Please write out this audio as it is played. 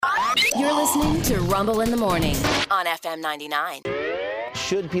You're listening to Rumble in the Morning on FM 99.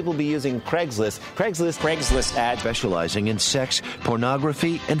 Should people be using Craigslist? Craigslist ads specializing in sex,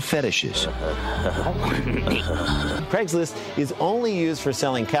 pornography, and fetishes. Craigslist is only used for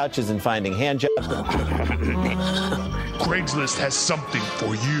selling couches and finding hand jobs. Craigslist has something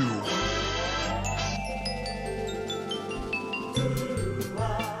for you.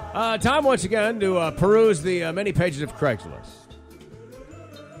 Time once again to peruse the many pages of Craigslist.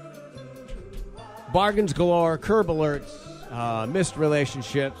 Bargains galore, curb alerts, missed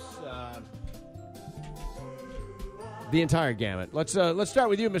relationships, the entire gamut. Let's start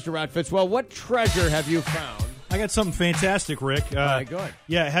with you, Mr. Rod Fitzwell. What treasure have you found? I got something fantastic, Rick. All right, go ahead.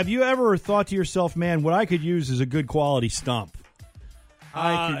 Yeah, have you ever thought to yourself, man, what I could use is a good quality stump?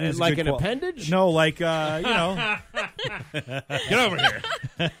 Like an appendage? No, like, Get over here.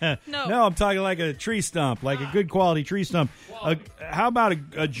 No, I'm talking like a tree stump, like a good quality tree stump. How about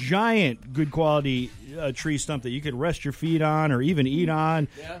a giant good quality tree stump that you could rest your feet on or even eat on?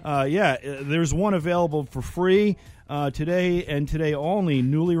 There's one available for free today and today only,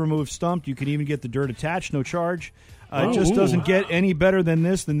 newly removed stump. You can even get the dirt attached, no charge. It just doesn't get any better than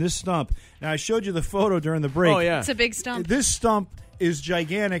this stump. Now, I showed you the photo during the break. Oh, yeah. It's a big stump. This stump is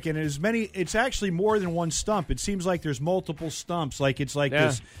gigantic, and it's actually more than one stump. It seems like there's multiple stumps,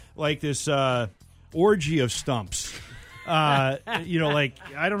 this orgy of stumps. I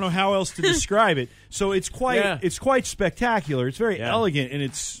don't know how else to describe it. So it's quite spectacular. It's very elegant, and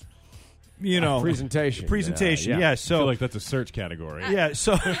it's presentation. Yeah. So I feel like that's a search category. Yeah.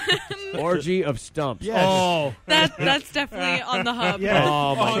 So orgy of stumps. Yes. Oh, that's definitely on the hub. Yeah.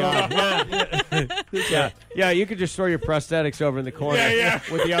 Oh my God. Yeah. You could just throw your prosthetics over in the corner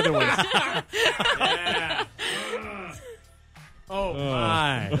with the other ones. Oh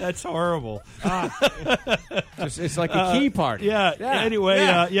my, that's horrible. It's like a key part.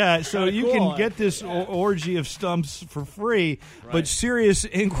 Anyway, so you can get this orgy of stumps for free, but serious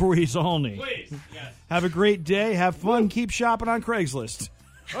inquiries only. Please. Yes. Have a great day. Have fun. Keep shopping on Craigslist.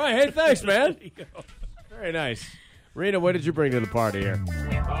 All right. Hey, thanks, man. Very nice. Rena, what did you bring to the party here?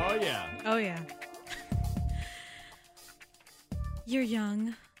 Oh, yeah. You're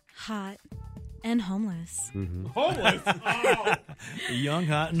young, hot, and homeless. Mm-hmm. Homeless? Young,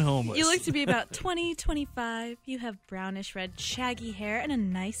 hot, and homeless. You look to be about 20, 25. You have brownish red, shaggy hair and a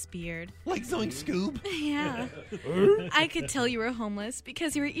nice beard. Like Zoink Scoob? Yeah. I could tell you were homeless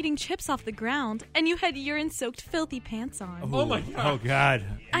because you were eating chips off the ground and you had urine-soaked, filthy pants on. Oh, my God. Oh, God.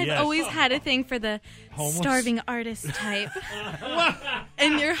 I've always had a thing for the Homeless? starving artist type.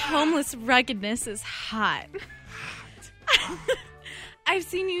 And your homeless ruggedness is hot. I've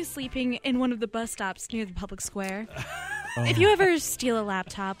seen you sleeping in one of the bus stops near the public square. If you ever steal a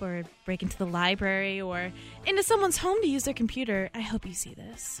laptop or break into the library or into someone's home to use their computer, I hope you see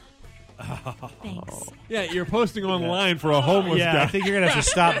this. Thanks. Yeah, you're posting online for a homeless guy. I think you're going to have to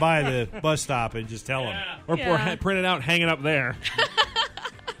stop by the bus stop and just tell them. Or print it out, hang it up there.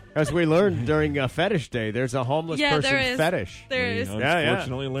 As we learned during Fetish Day, there's a homeless person fetish. There is.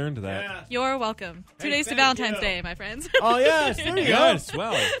 Unfortunately learned that. You're welcome. 2 days to Valentine's Day, my friends. Oh, yes. There you go. Yes,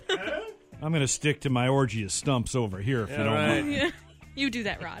 well. I'm going to stick to my orgy of stumps over here if you don't mind. Yeah. You do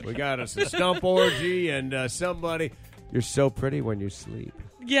that, Rod. We got us a stump orgy and somebody. You're so pretty when you sleep.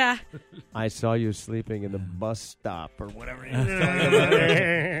 Yeah. I saw you sleeping in the bus stop or whatever.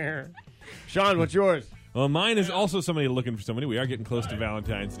 Sean, what's yours? Well, mine is also somebody looking for somebody. We are getting close to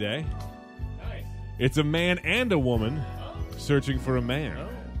Valentine's Day. Nice. It's a man and a woman searching for a man.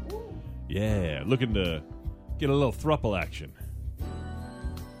 Yeah, looking to get a little throuple action.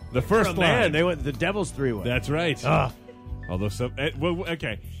 The first line. They went the Devil's Three-Way. That's right. Although some,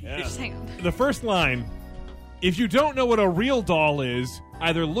 okay. Just hang on. The first line. If you don't know what a real doll is,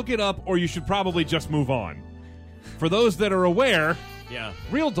 either look it up or you should probably just move on. For those that are aware. Yeah.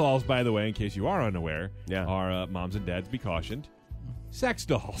 Real dolls, by the way, in case you are unaware, Yeah. are, moms and dads, be cautioned, sex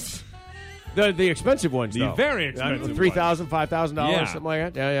dolls. The expensive ones, though. The very expensive $3,000, $5,000, Yeah. something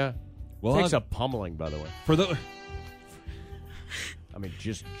like that. Yeah. Well, Takes a pummeling, by the way. For the I mean,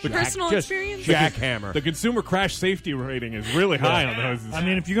 just Personal experience? Jackhammer. the consumer crash safety rating is really high on those. I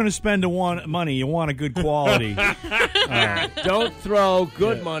mean, if you're going to spend money, you want a good quality. Don't throw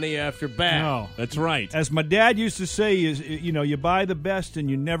good money after bad. No. That's right. As my dad used to say, you buy the best and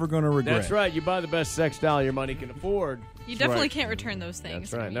you're never going to regret. That's right. You buy the best sex doll your money can afford. You definitely can't return those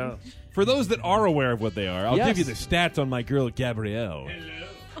things. That's right. No. For those that are aware of what they are, I'll Yes. give you the stats on my girl Gabrielle. Hello.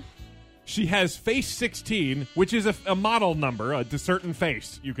 She has face 16, which is a model number, a certain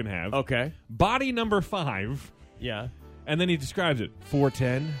face you can have. Okay. Body number 5. Yeah. And then he describes it.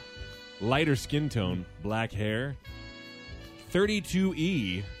 4'10", lighter skin tone, black hair,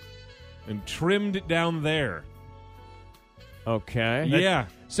 32E, and trimmed it down there. Okay. Yeah.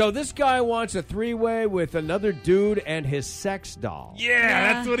 So this guy wants a three-way with another dude and his sex doll.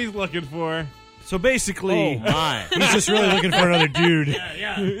 Yeah, that's what he's looking for. So basically, Oh, my. he's just really looking for another dude.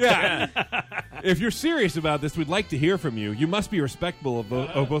 Yeah. If you're serious about this, we'd like to hear from you. You must be respectful of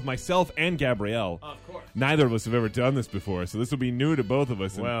both myself and Gabrielle. Of course. Neither of us have ever done this before, so this will be new to both of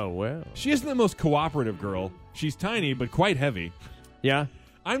us. And Well. she isn't the most cooperative girl. She's tiny, but quite heavy. Yeah?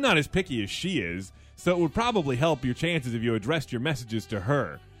 I'm not as picky as she is, so it would probably help your chances if you addressed your messages to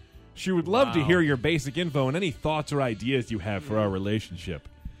her. She would love to hear your basic info and any thoughts or ideas you have for our relationship.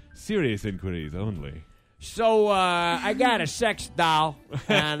 Serious inquiries only. So, I got a sex doll,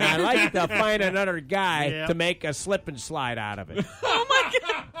 and I'd like to find another guy to make a slip and slide out of it. Oh, my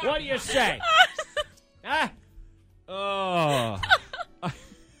God. What do you say? Huh? Oh.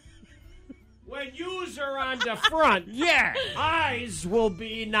 When yous are on the front, Yeah. eyes will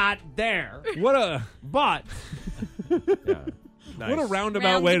be not there. What a But what a roundabout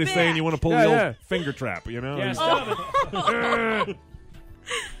Round way the to saying you want to pull Yeah, the old yeah. finger trap, you know? yeah, stop it.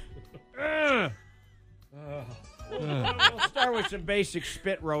 We'll start with some basic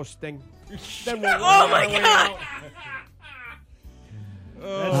spit roasting. Then we'll Oh, my God.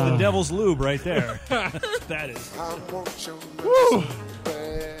 That's the devil's lube right there. That is.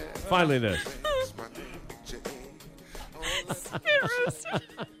 Finally, this. Spit roaster.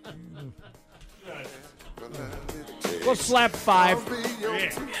 We'll slap 5.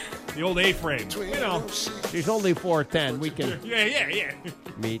 The old A-frame. You know, she's only 4'10". We can Yeah.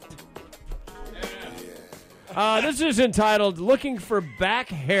 meet. This is entitled "Looking for Back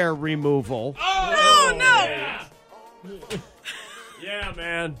Hair Removal." Oh, no. Yeah,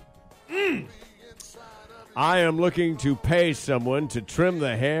 man. I am looking to pay someone to trim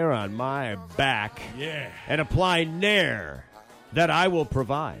the hair on my back and apply Nair that I will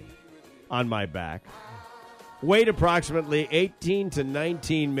provide on my back. Wait approximately 18 to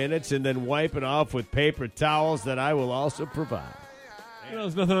 19 minutes and then wipe it off with paper towels that I will also provide. You know,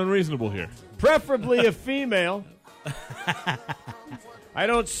 there's nothing unreasonable here. Preferably a female. I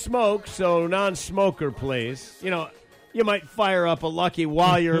don't smoke, so non-smoker, please. You know, you might fire up a Lucky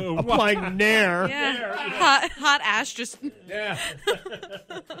while you're applying Nair. Yeah. Hot ash just. Yeah.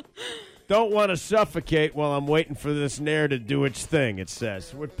 Don't want to suffocate while I'm waiting for this Nair to do its thing, it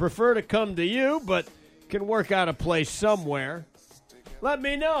says. Would prefer to come to you, but can work out a place somewhere. Let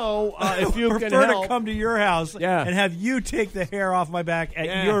me know if you can prefer help. to come to your house Yeah. and have you take the hair off my back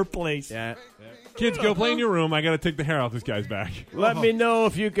at your place. Yeah. Kids, go play in your room. I got to take the hair off this guy's back. Let me know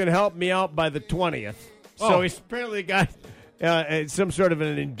if you can help me out by the 20th. So he's apparently got some sort of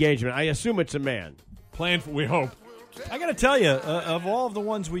an engagement. I assume it's a man. Plan for, we hope. I got to tell you, of all of the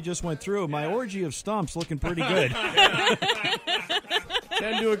ones we just went through, my orgy of stumps looking pretty good.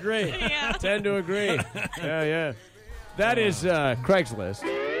 Tend to agree. Yeah. Tend to agree. Yeah. That is Craigslist.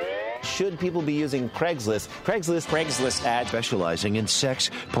 Should people be using Craigslist? Craigslist ads. Specializing in sex,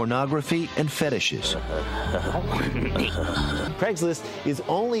 pornography, and fetishes. Craigslist is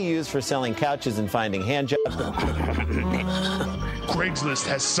only used for selling couches and finding hand jobs. Craigslist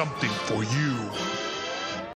has something for you.